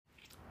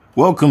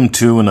Welcome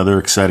to another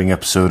exciting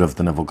episode of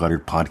the Neville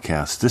Goddard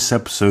Podcast. This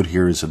episode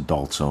here is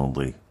adults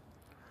only.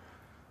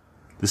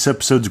 This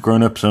episode's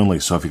grown-ups only,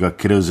 so if you got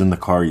kiddos in the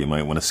car, you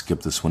might want to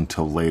skip this one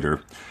till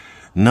later.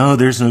 No,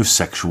 there's no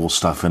sexual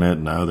stuff in it.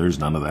 No, there's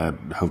none of that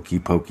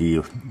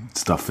hokey-pokey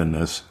stuff in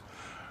this.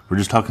 We're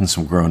just talking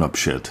some grown-up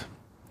shit.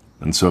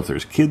 And so if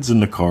there's kids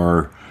in the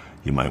car,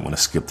 you might want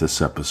to skip this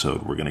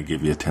episode. We're going to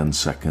give you 10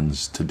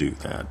 seconds to do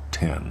that.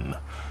 10,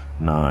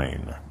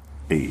 9,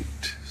 8,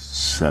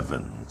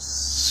 7,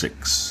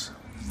 6,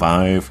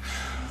 5.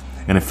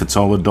 And if it's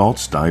all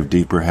adults, dive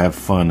deeper, have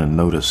fun, and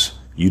notice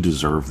you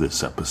deserve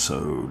this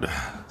episode.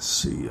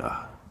 See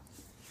ya.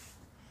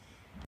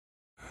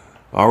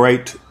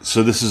 Alright,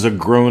 so this is a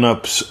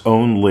grown-ups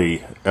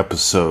only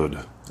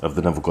episode of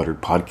the Neville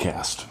Goddard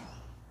Podcast.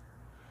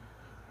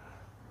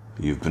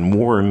 You've been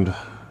warned.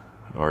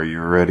 Are you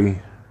ready?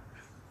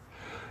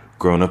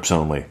 Grown-ups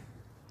only.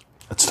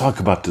 Let's talk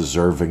about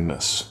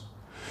deservingness.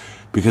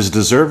 Because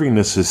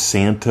deservingness is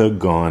Santa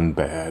gone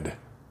bad.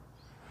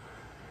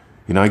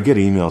 You know, I get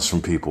emails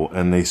from people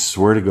and they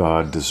swear to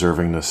God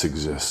deservingness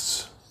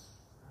exists.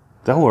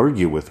 They'll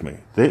argue with me.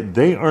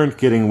 They aren't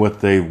getting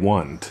what they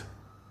want.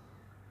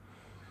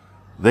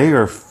 They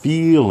are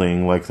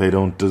feeling like they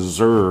don't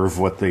deserve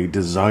what they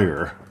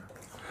desire.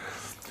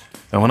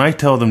 And when I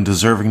tell them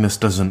deservingness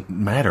doesn't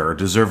matter,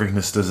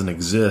 deservingness doesn't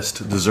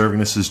exist,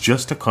 deservingness is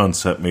just a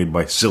concept made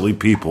by silly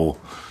people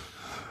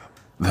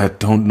that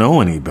don't know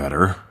any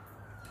better.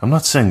 I'm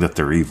not saying that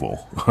they're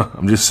evil.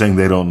 I'm just saying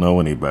they don't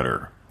know any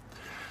better.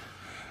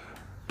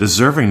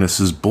 Deservingness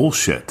is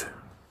bullshit.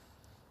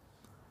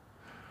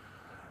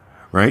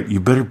 Right? You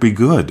better be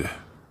good.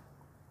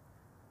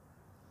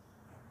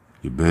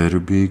 You better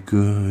be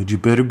good. You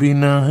better be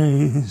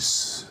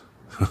nice.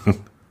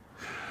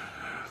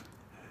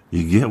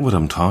 You get what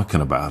I'm talking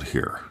about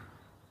here.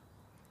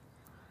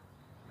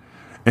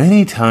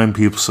 Anytime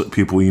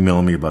people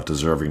email me about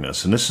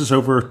deservingness, and this is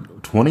over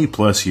 20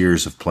 plus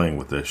years of playing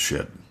with this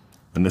shit,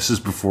 and this is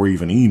before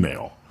even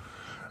email.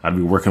 I'd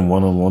be working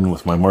one-on-one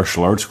with my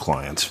martial arts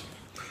clients.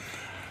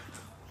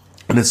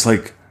 And it's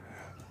like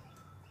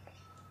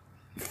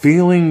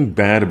feeling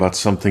bad about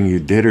something you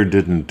did or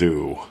didn't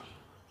do,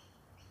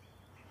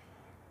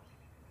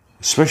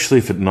 especially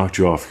if it knocked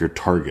you off your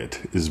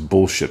target, is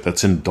bullshit.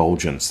 That's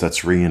indulgence.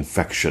 That's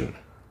reinfection.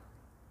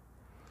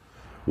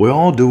 We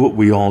all do what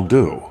we all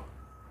do.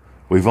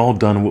 We've all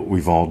done what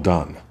we've all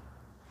done.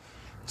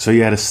 So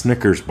you had a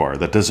Snickers bar.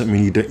 That doesn't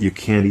mean you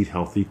can't eat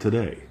healthy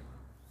today.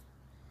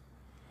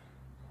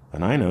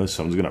 And I know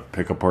someone's going to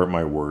pick apart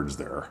my words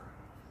there.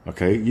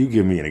 Okay, you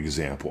give me an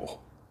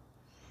example.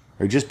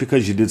 Or just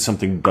because you did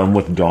something dumb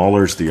with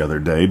dollars the other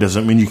day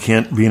doesn't mean you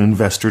can't be an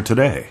investor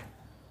today.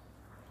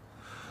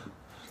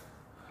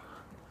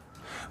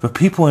 But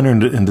people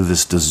enter into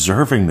this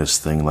deservingness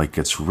thing like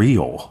it's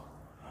real.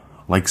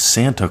 Like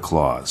Santa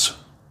Claus.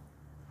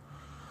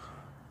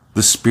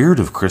 The spirit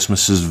of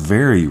Christmas is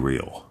very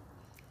real.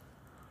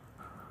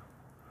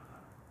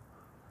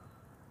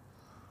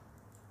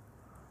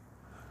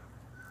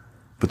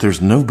 But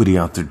there's nobody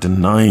out there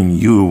denying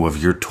you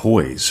of your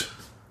toys.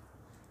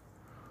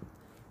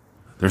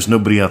 There's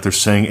nobody out there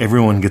saying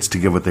everyone gets to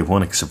get what they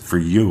want except for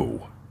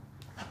you.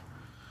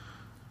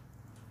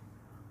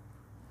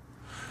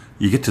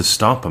 You get to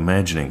stop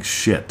imagining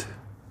shit.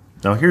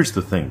 Now here's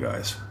the thing,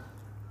 guys.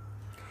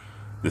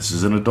 This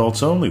is an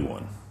adults only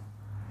one.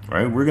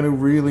 Right? We're going to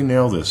really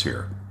nail this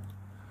here.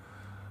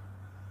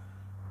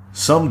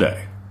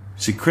 Someday.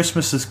 See,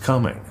 Christmas is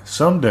coming.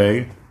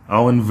 Someday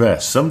I'll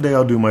invest. Someday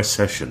I'll do my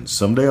sessions.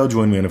 Someday I'll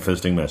join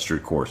Manifesting Mastery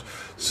course.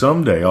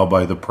 Someday I'll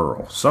buy the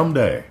pearl.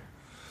 Someday.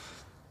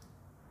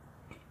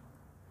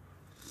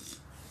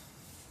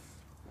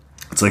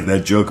 It's like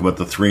that joke about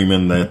the three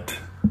men that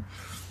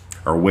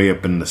are way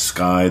up in the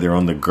sky. They're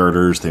on the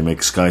girders. They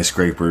make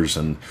skyscrapers.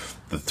 And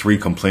the three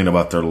complain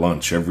about their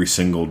lunch every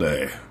single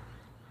day.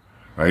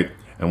 Right?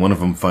 And one of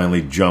them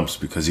finally jumps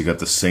because he got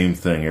the same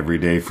thing every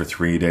day for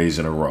 3 days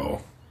in a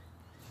row.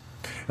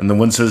 And the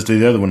one says to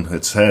the other one,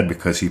 it's sad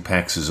because he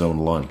packs his own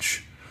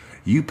lunch.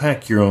 You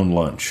pack your own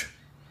lunch.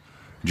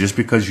 Just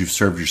because you've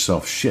served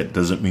yourself shit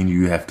doesn't mean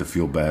you have to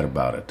feel bad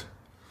about it.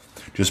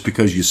 Just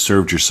because you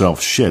served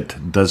yourself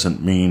shit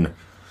doesn't mean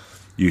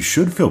you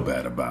should feel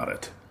bad about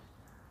it.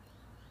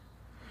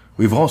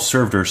 We've all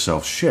served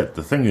ourselves shit.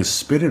 The thing is,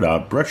 spit it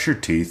out, brush your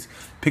teeth,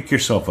 pick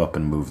yourself up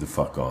and move the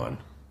fuck on.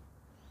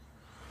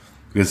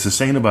 Because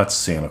this ain't about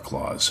Santa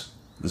Claus.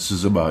 This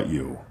is about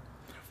you.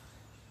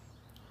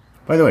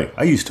 By the way,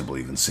 I used to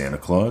believe in Santa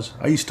Claus.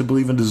 I used to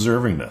believe in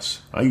deservingness.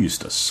 I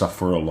used to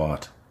suffer a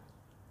lot.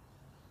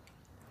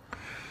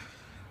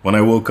 When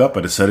I woke up,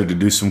 I decided to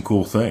do some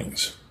cool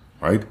things.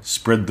 Right?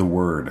 Spread the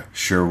word.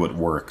 Share what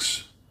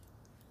works.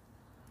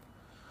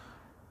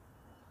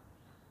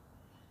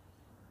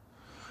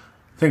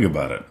 Think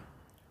about it.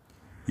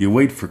 You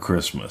wait for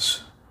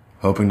Christmas,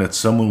 hoping that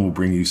someone will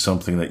bring you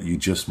something that you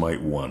just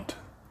might want.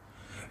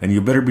 And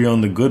you better be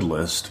on the good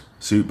list.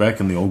 See, back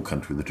in the old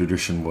country,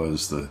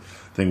 the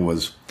thing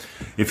was,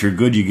 if you're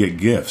good, you get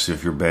gifts.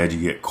 If you're bad,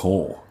 you get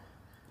coal.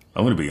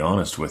 I'm going to be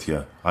honest with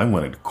you. I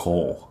wanted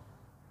coal.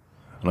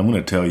 And I'm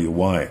going to tell you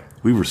why.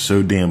 We were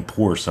so damn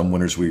poor some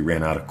winters we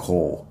ran out of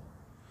coal.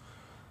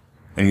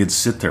 And you'd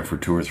sit there for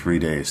 2 or 3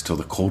 days till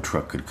the coal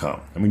truck could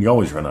come. I mean, you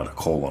always run out of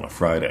coal on a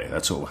Friday.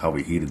 That's how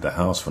we heated the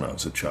house when I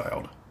was a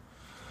child.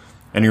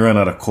 And you run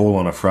out of coal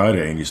on a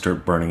Friday and you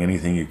start burning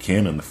anything you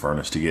can in the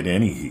furnace to get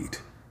any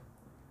heat.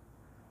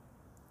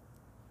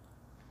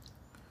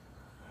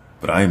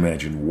 But I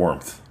imagined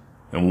warmth.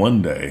 And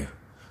one day,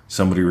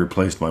 somebody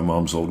replaced my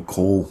mom's old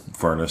coal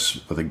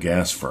furnace with a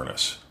gas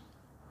furnace.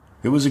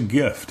 It was a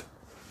gift.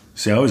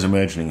 See, I was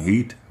imagining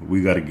heat.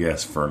 We got a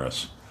gas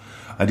furnace.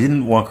 I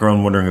didn't walk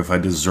around wondering if I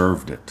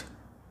deserved it.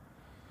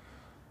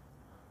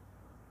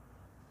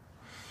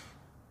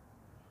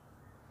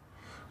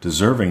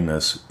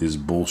 Deservingness is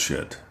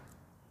bullshit.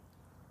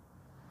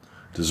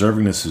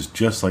 Deservingness is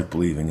just like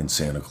believing in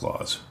Santa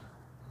Claus.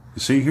 You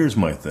see, here's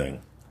my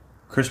thing.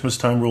 Christmas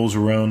time rolls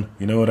around.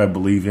 You know what I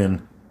believe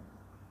in?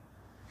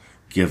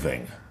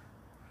 Giving.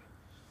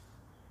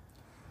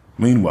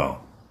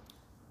 Meanwhile,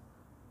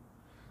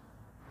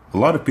 a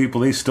lot of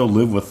people, they still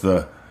live with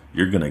the,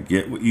 you're going to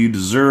get what you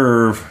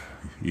deserve.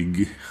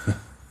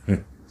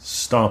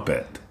 Stop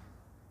it.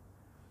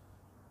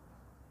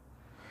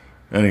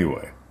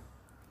 Anyway,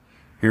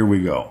 here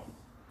we go.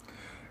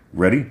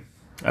 Ready?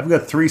 I've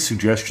got 3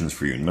 suggestions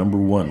for you. Number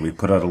 1, we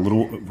put out a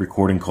little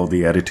recording called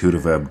The Attitude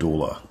of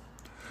Abdullah,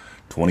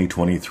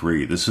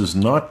 2023. This is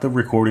not the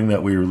recording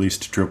that we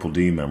released to Triple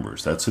D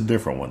members. That's a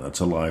different one. That's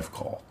a live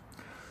call.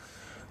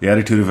 The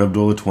Attitude of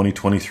Abdullah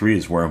 2023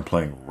 is where I'm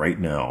playing right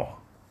now.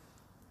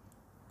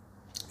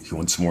 If you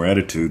want some more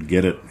attitude,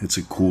 get it. It's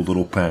a cool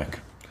little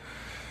pack.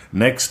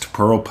 Next,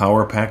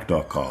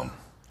 PearlPowerPack.com.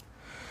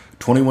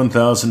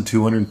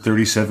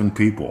 21,237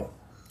 people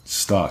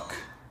stuck.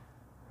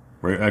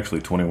 Right,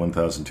 actually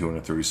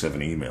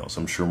 21,237 emails.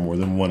 I'm sure more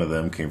than one of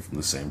them came from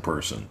the same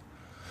person.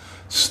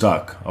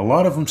 Stuck. A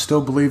lot of them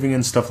still believing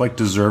in stuff like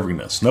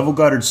deservingness. Neville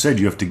Goddard said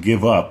you have to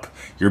give up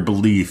your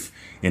belief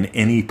in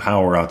any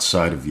power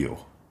outside of you.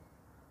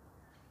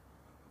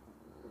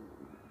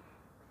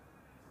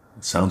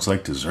 It sounds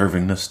like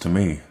deservingness to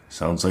me.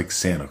 Sounds like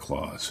Santa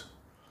Claus.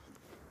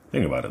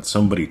 Think about it.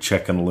 Somebody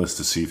checking a list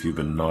to see if you've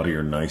been naughty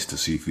or nice, to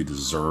see if you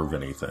deserve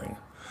anything.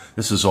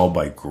 This is all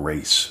by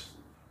grace.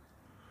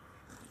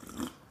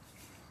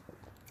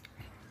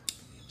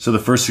 So the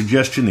first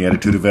suggestion, The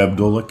Attitude of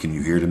Abdullah, can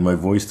you hear it in my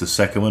voice? The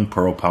second one,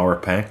 Pearl Power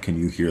Pack, can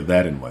you hear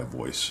that in my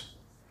voice?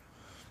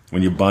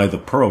 When you buy the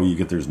Pearl, you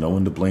get there's no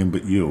one to blame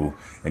but you,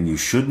 and you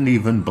shouldn't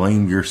even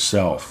blame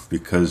yourself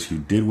because you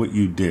did what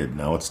you did.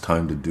 Now it's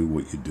time to do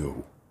what you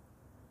do.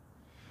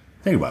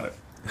 Think about it.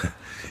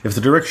 If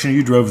the direction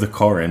you drove the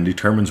car in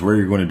determines where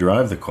you're going to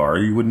drive the car,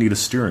 you wouldn't need a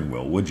steering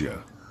wheel, would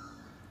you?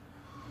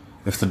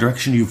 If the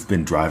direction you've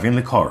been driving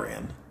the car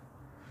in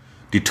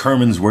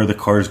determines where the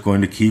car is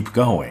going to keep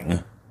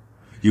going,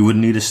 you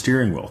wouldn't need a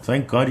steering wheel.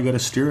 Thank God you got a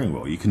steering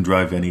wheel. You can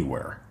drive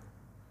anywhere.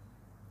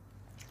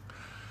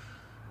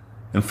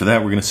 And for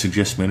that, we're going to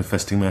suggest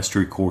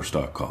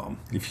ManifestingMasteryCourse.com.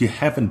 If you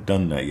haven't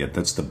done that yet,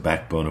 that's the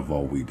backbone of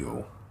all we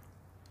do.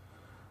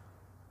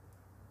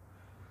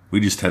 We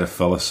just had a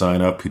fella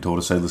sign up. He told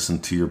us I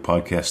listened to your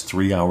podcast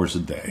 3 hours a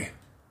day.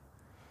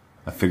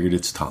 I figured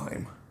it's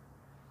time.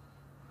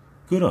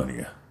 Good on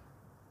you.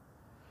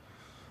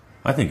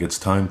 I think it's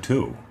time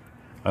too.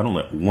 I don't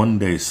let one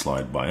day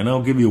slide by. And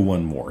I'll give you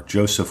one more.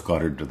 Joseph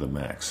Goddard to the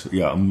max.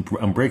 Yeah,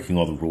 I'm breaking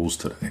all the rules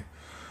today.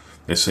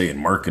 They say in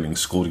marketing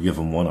school to give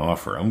them one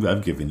offer.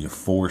 I've given you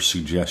 4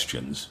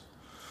 suggestions.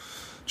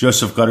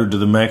 Joseph Goddard to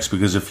the max,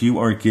 because if you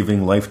aren't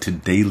giving life to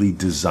daily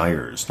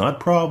desires,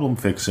 not problem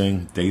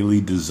fixing, daily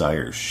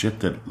desires, shit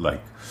that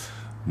like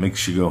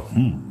makes you go,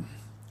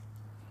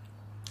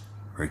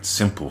 right?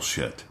 Simple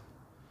shit.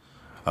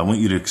 I want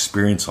you to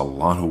experience a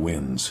lot of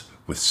wins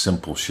with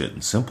simple shit.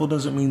 And simple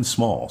doesn't mean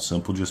small.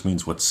 Simple just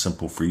means what's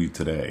simple for you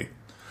today.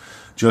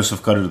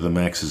 Joseph Goddard to the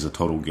max is a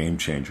total game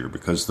changer,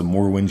 because the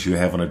more wins you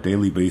have on a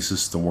daily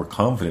basis, the more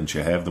confidence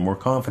you have. The more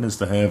confidence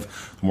to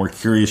have, the more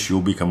curious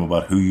you'll become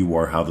about who you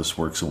are, how this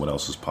works, and what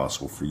else is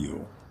possible for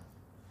you.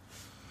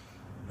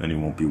 And you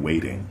won't be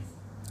waiting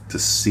to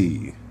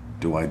see,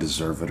 do I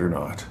deserve it or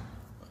not?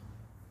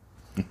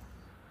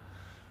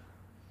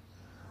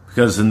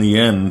 Because in the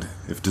end,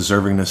 if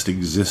deservingness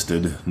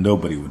existed,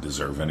 nobody would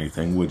deserve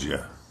anything, would you?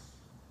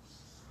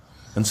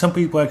 And some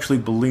people actually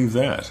believe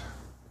that.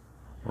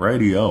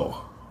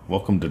 Rightio.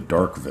 Welcome to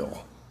Darkville.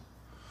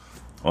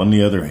 On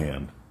the other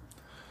hand,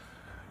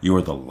 you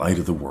are the light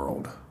of the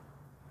world.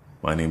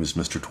 My name is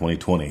Mr.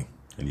 2020,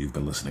 and you've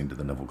been listening to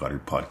the Neville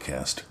Goddard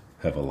Podcast.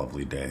 Have a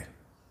lovely day.